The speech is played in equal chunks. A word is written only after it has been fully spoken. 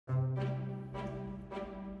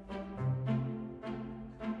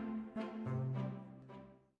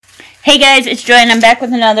Hey guys, it's Joy and I'm back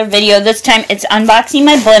with another video. This time it's unboxing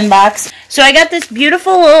my Blend box. So I got this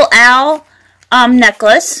beautiful little owl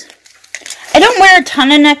necklace. I don't wear a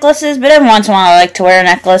ton of necklaces, but every once in a while I like to wear a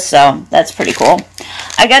necklace, so that's pretty cool.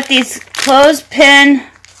 I got these clothespin,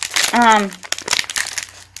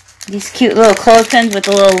 these cute little clothespins with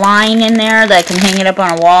a little line in there that I can hang it up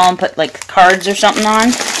on a wall and put like cards or something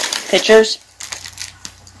on, pictures.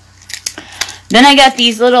 Then I got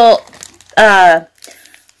these little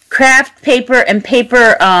craft paper and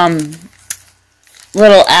paper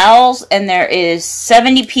little owls, and there is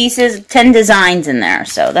 70 pieces, 10 designs in there,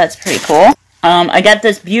 so that's pretty cool. I got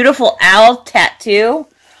this beautiful owl tattoo.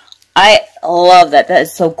 I love that. That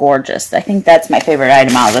is so gorgeous. I think that's my favorite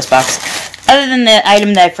item out of this box, other than the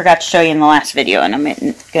item that I forgot to show you in the last video, and I'm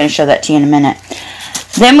going to show that to you in a minute.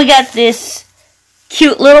 Then we got this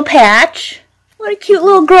cute little patch. What a cute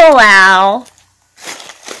little girl owl.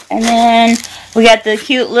 And then we got the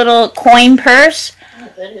cute little coin purse. Oh,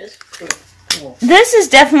 that is cool. This is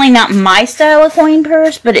definitely not my style of coin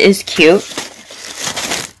purse, but it is cute.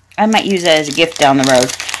 I might use that as a gift down the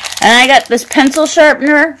road. And I got this pencil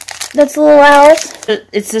sharpener that's a little owl's.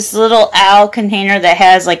 It's this little owl container that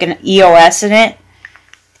has like an EOS in it.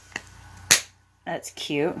 That's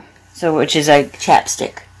cute. So, which is a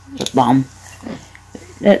chapstick lip balm.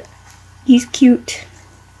 He's cute.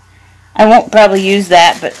 I won't probably use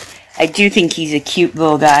that, but I do think he's a cute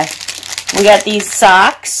little guy. We got these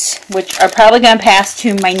socks, which are probably going to pass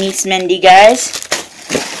to my niece Mindy, guys.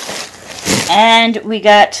 And we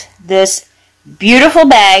got this beautiful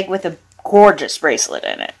bag with a gorgeous bracelet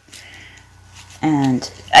in it.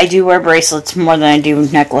 And I do wear bracelets more than I do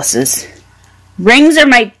necklaces. Rings are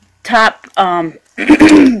my top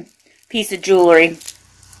piece of jewelry.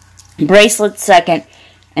 Bracelets second,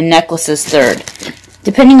 and necklaces third.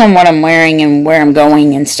 Depending on what I'm wearing and where I'm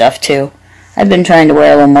going and stuff, too. I've been trying to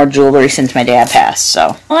wear a little more jewelry since my dad passed,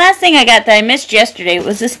 so. The last thing I got that I missed yesterday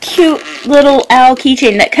was this cute little owl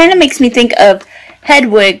keychain that kind of makes me think of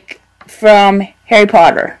Hedwig from Harry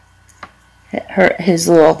Potter. His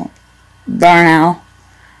little barn owl.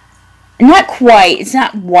 Not quite. It's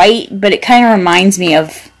not white, but it kind of reminds me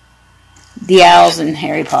of the owls in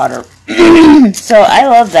Harry Potter. So I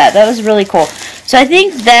love that. That was really cool. So I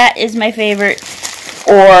think that is my favorite.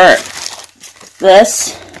 Or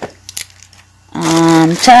this.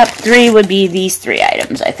 Top three would be these three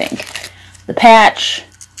items, I think. The patch,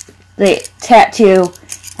 the tattoo,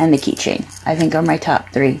 and the keychain. I think are my top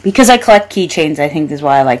three. Because I collect keychains, I think is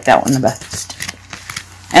why I like that one the best.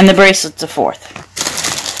 And the bracelet's a fourth.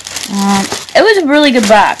 It was a really good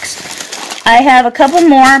box. I have a couple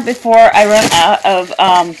more before I run out of,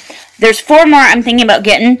 there's 4 more I'm thinking about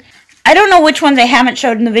getting. I don't know which ones I haven't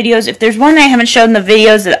showed in the videos. If there's one I haven't showed in the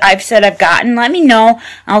videos that I've said I've gotten, let me know.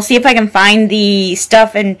 I'll see if I can find the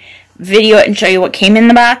stuff and video it and show you what came in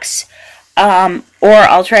the box. Or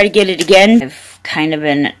I'll try to get it again. I've kind of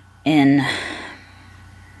been in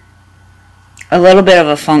a little bit of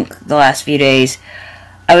a funk the last few days.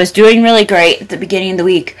 I was doing really great at the beginning of the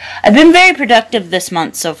week. I've been very productive this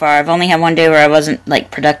month so far. I've only had one day where I wasn't, like,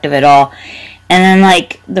 productive at all. And then,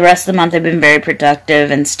 like, the rest of the month I've been very productive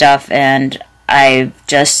and stuff, and I've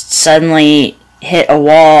just suddenly hit a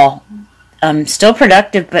wall. I'm still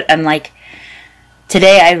productive, but I'm like,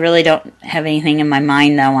 today I really don't have anything in my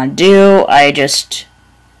mind that I want to do. I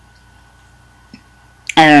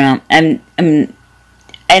don't know.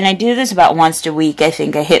 And I do this about once a week. I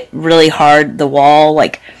think I hit really hard the wall.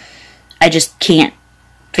 Like, I just can't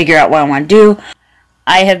figure out what I want to do.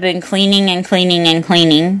 I have been cleaning and cleaning and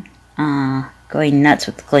cleaning. Going nuts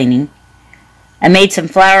with the cleaning. I made some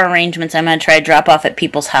flower arrangements I'm going to try to drop off at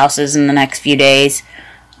people's houses in the next few days.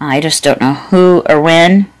 I just don't know who or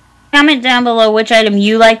when. Comment down below which item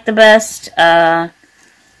you like the best. And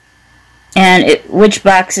which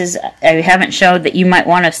boxes I haven't showed that you might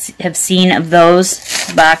want to have seen of those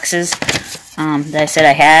boxes that I said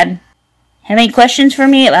I had. Have any questions for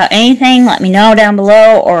me about anything? Let me know down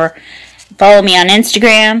below, or follow me on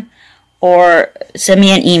Instagram, or send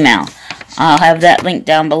me an email. I'll have that link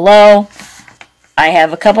down below. I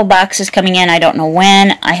have a couple boxes coming in. I don't know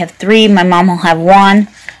when. I have 3. My mom will have 1.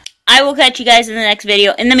 I will catch you guys in the next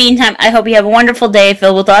video. In the meantime, I hope you have a wonderful day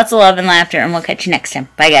filled with lots of love and laughter, and we'll catch you next time.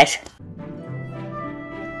 Bye, guys.